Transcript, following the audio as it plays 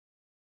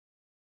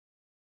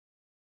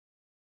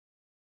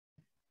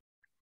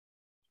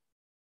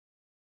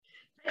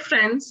Hi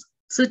friends,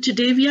 so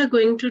today we are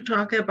going to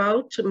talk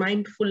about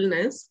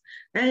mindfulness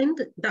and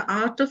the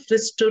art of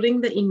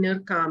restoring the inner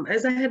calm.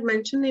 As I had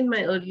mentioned in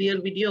my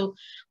earlier video,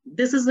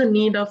 this is the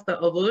need of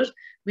the hour.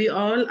 We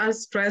all are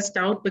stressed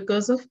out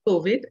because of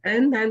COVID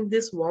and then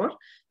this war.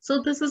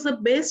 So this is the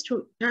best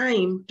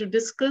time to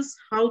discuss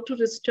how to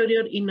restore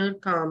your inner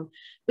calm.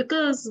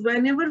 Because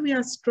whenever we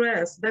are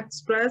stressed, that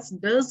stress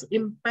does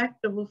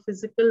impact our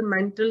physical,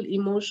 mental,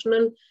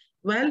 emotional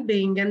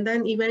well-being, and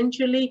then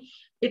eventually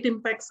it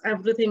impacts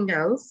everything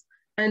else,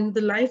 and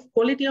the life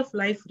quality of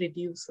life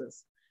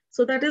reduces.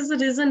 So that is the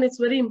reason it's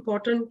very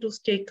important to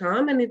stay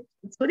calm, and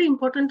it's very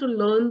important to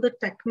learn the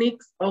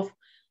techniques of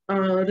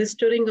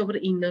restoring our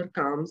inner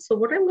calm. So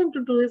what I'm going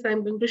to do is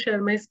I'm going to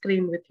share my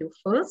screen with you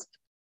first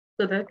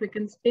so that we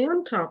can stay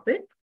on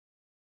topic.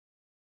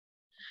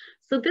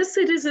 So this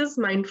series is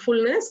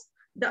mindfulness,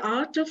 the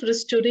art of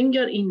restoring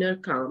your inner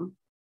calm.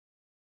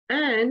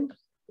 And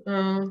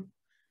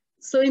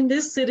so in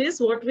this series,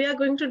 what we are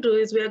going to do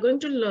is we are going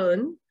to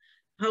learn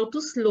how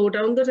to slow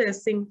down the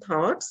racing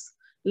thoughts,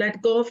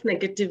 let go of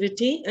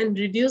negativity, and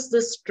reduce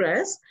the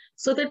stress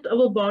so that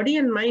our body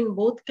and mind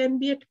both can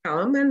be at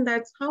calm. And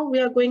that's how we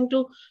are going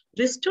to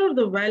restore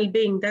the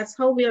well-being. That's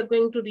how we are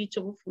going to reach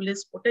our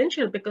fullest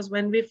potential. Because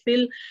when we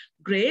feel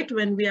great,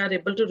 when we are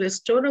able to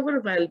restore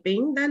our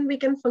well-being, then we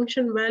can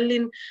function well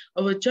in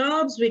our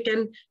jobs. We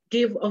can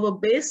give our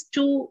best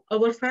to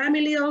our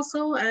family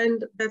also.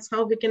 And that's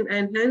how we can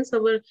enhance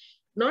our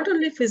not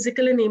only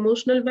physical and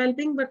emotional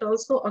well-being, but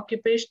also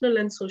occupational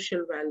and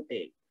social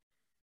well-being.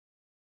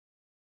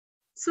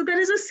 So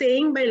there is a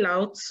saying by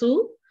Lao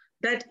Tzu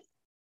that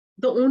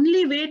the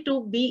only way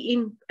to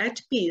be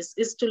at peace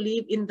is to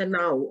live in the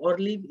now or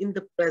live in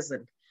the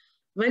present.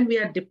 When we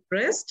are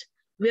depressed,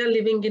 we are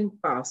living in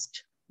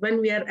past. When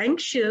we are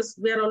anxious,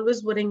 we are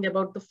always worrying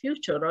about the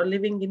future or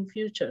living in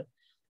future.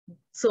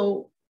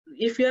 So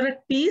if you are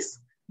at peace,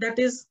 that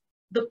is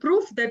the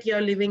proof that you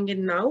are living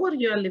in now or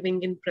you are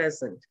living in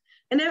present.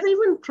 And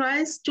everyone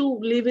tries to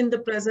live in the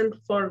present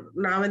for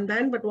now and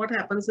then, but what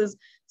happens is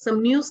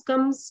some news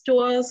comes to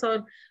us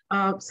or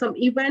some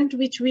event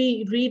which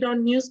we read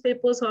on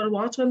newspapers or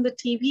watch on the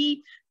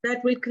TV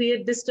that will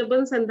create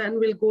disturbance, and then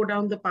we'll go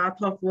down the path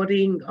of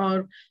worrying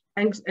or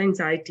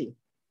anxiety.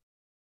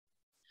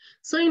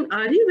 So in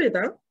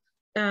Ayurveda,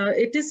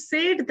 it is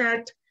said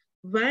that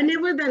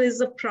whenever there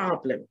is a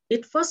problem,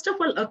 it first of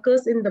all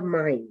occurs in the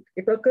mind,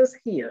 it occurs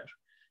here,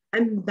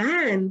 and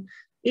then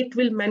it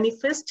will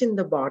manifest in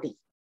the body.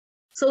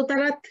 So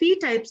there are three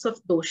types of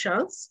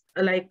doshas,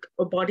 like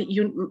a body,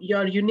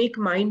 your unique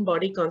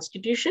mind-body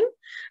constitution.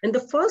 And the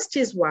first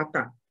is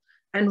vata.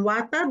 And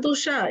vata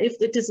dosha, if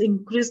it is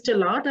increased a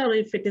lot or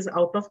if it is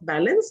out of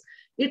balance,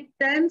 it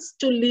tends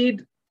to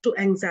lead to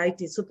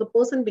anxiety. So the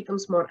person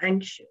becomes more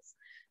anxious.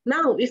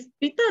 Now, if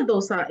pitta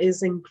dosha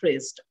is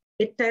increased,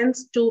 it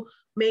tends to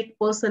make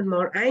person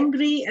more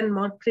angry and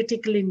more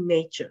critical in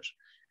nature.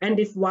 And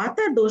if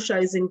vata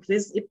dosha is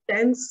increased, it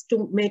tends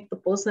to make the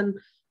person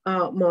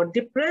more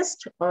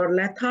depressed or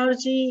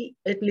lethargy.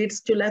 It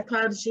leads to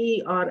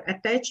lethargy or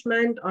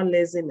attachment or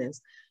laziness.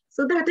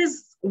 So that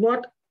is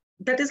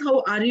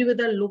how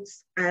Ayurveda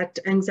looks at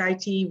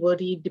anxiety,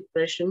 worry,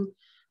 depression,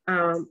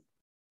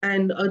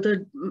 and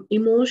other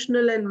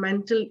emotional and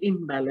mental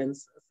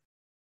imbalances.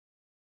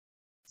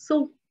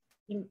 So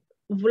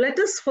let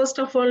us first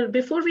of all,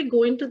 before we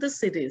go into the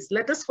series,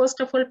 let us first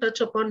of all touch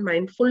upon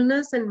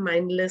mindfulness and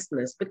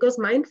mindlessness, because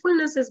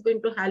mindfulness is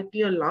going to help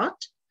you a lot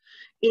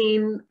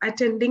in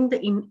attaining the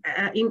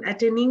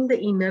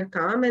inner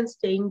calm and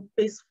staying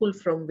peaceful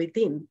from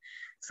within.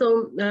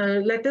 So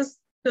let us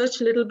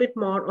touch a little bit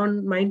more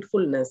on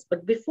mindfulness.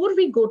 But before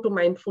we go to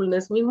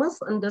mindfulness, we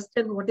must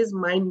understand what is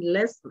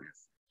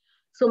mindlessness.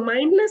 So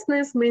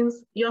mindlessness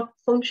means you're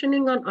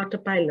functioning on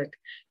autopilot.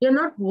 You're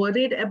not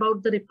worried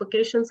about the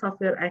repercussions of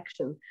your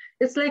action.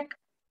 It's like,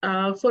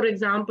 for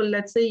example,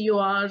 let's say you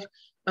are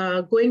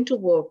going to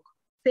work,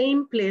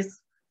 same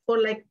place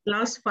for like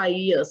last 5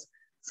 years.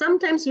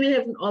 Sometimes we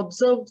have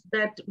observed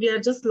that we are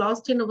just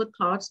lost in our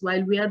thoughts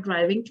while we are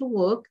driving to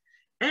work.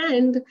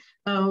 And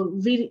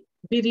we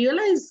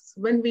realize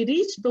when we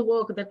reach the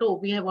work that, oh,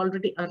 we have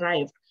already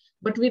arrived,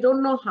 but we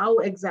don't know how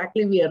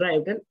exactly we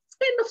arrived. And it's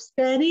kind of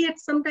scary at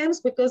sometimes,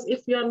 because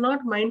if you are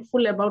not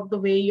mindful about the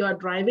way you are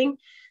driving,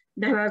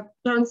 there are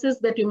chances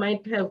that you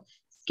might have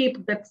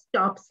skipped that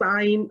stop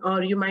sign,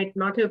 or you might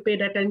not have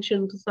paid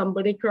attention to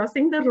somebody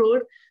crossing the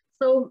road.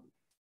 So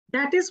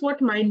that is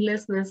what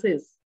mindlessness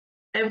is.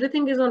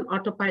 Everything is on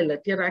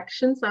autopilot. Your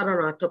actions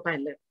are on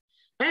autopilot.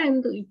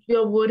 And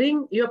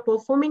you're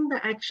performing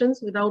the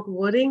actions without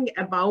worrying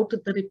about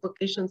the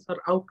repercussions or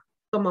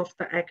outcome of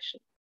the action.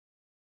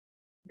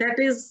 That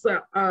is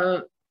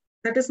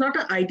not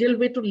an ideal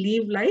way to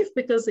live life,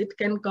 because it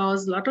can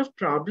cause a lot of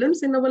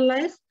problems in our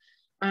life.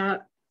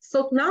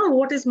 So now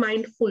what is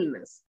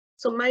mindfulness?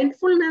 So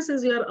mindfulness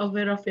is you're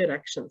aware of your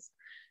actions.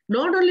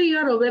 Not only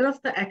you're aware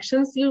of the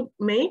actions you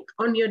make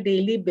on your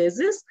daily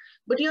basis,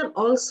 but you're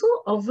also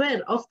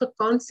aware of the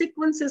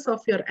consequences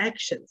of your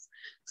actions.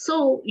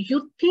 So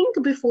you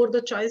think before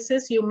the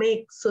choices you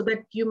make, so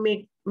that you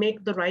make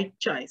make the right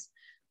choice.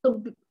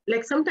 So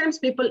like sometimes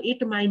people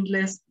eat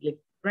mindlessly,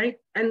 right?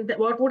 And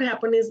what would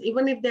happen is,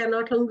 even if they are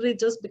not hungry,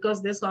 just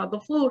because they saw the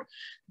food,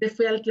 they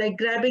felt like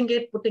grabbing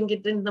it, putting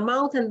it in the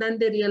mouth, and then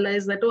they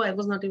realize that, oh, I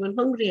was not even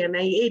hungry and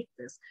I ate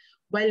this.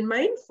 While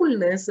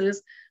mindfulness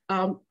is,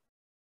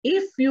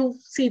 if you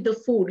see the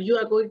food, you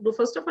are going to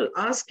first of all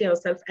ask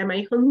yourself, am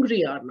I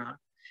hungry or not?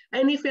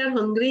 And if you are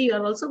hungry, you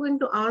are also going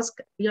to ask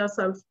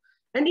yourself,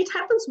 and it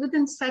happens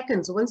within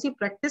seconds. Once you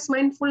practice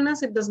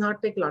mindfulness, it does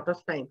not take a lot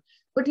of time.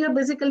 But you're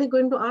basically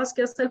going to ask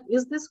yourself,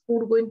 is this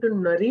food going to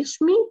nourish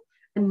me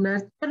and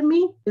nurture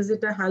me? Is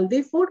it a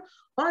healthy food?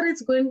 Or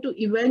it's going to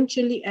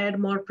eventually add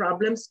more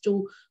problems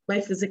to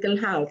my physical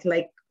health,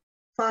 like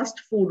fast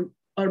food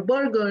or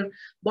burger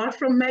bought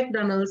from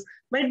McDonald's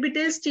might be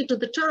tasty to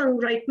the tongue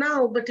right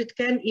now, but it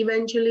can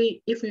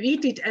eventually, if you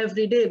eat it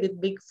every day with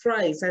big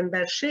fries and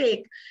that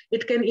shake,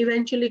 it can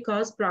eventually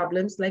cause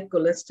problems like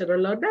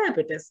cholesterol or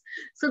diabetes.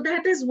 So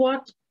that is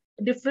what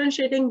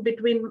differentiating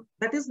between,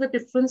 that is the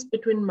difference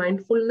between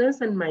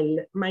mindfulness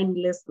and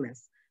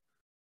mindlessness.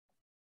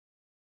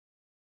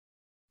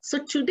 So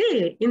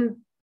today, in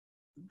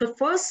the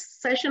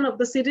first session of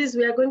the series,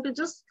 we are going to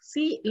just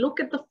look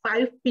at the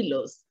 5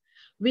 pillars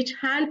which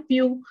help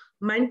you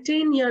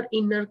maintain your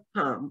inner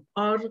calm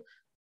or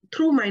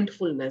through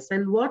mindfulness.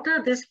 And what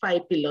are these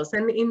 5 pillars?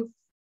 And in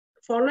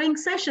following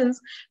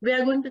sessions, we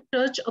are going to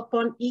touch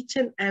upon each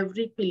and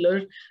every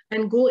pillar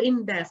and go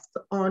in depth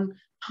on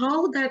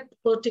how that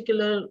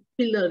particular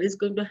pillar is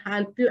going to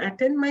help you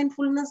attain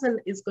mindfulness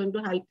and is going to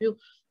help you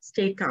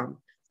stay calm.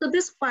 So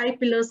these 5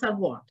 pillars are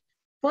what?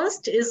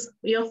 First is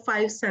your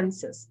 5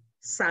 senses: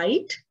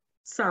 sight,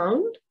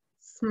 sound,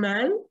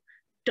 smell,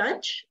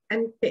 touch,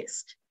 and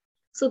taste.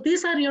 So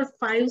these are your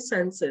 5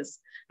 senses,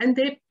 and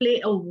they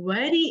play a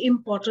very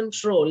important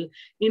role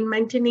in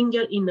maintaining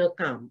your inner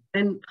calm.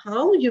 And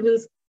how you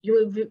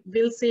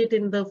will see it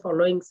in the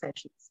following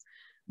sessions.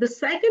 The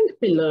second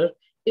pillar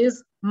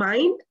is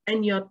mind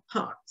and your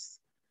thoughts.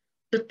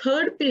 The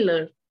third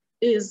pillar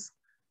is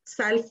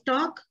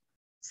self-talk,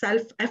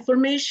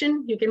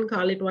 self-affirmation, you can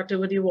call it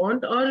whatever you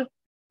want, or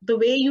the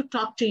way you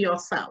talk to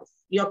yourself,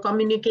 your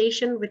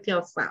communication with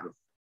yourself.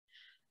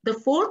 The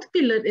fourth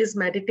pillar is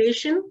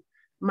meditation,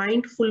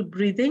 mindful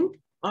breathing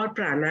or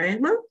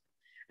pranayama.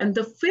 And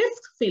the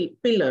fifth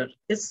pillar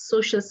is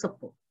social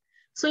support.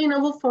 So in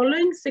our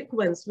following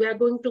sequence, we are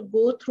going to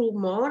go through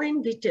more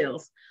in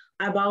details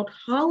about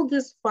how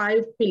these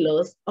 5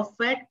 pillars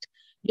affect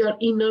your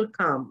inner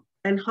calm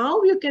and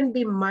how you can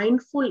be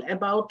mindful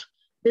about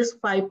these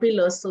 5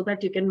 pillars so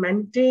that you can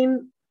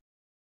maintain,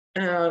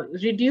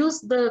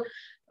 reduce the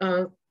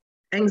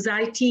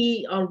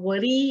anxiety or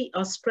worry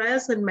or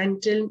stress and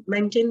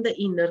maintain the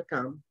inner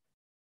calm.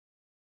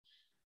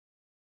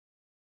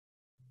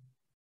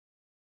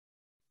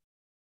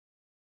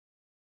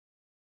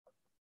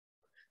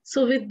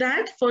 So with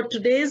that, for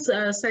today's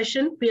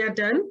session, we are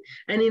done.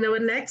 And in our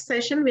next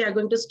session, we are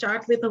going to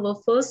start with our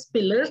first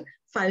pillar,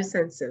 5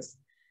 senses.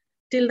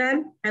 Till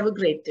then, have a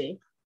great day.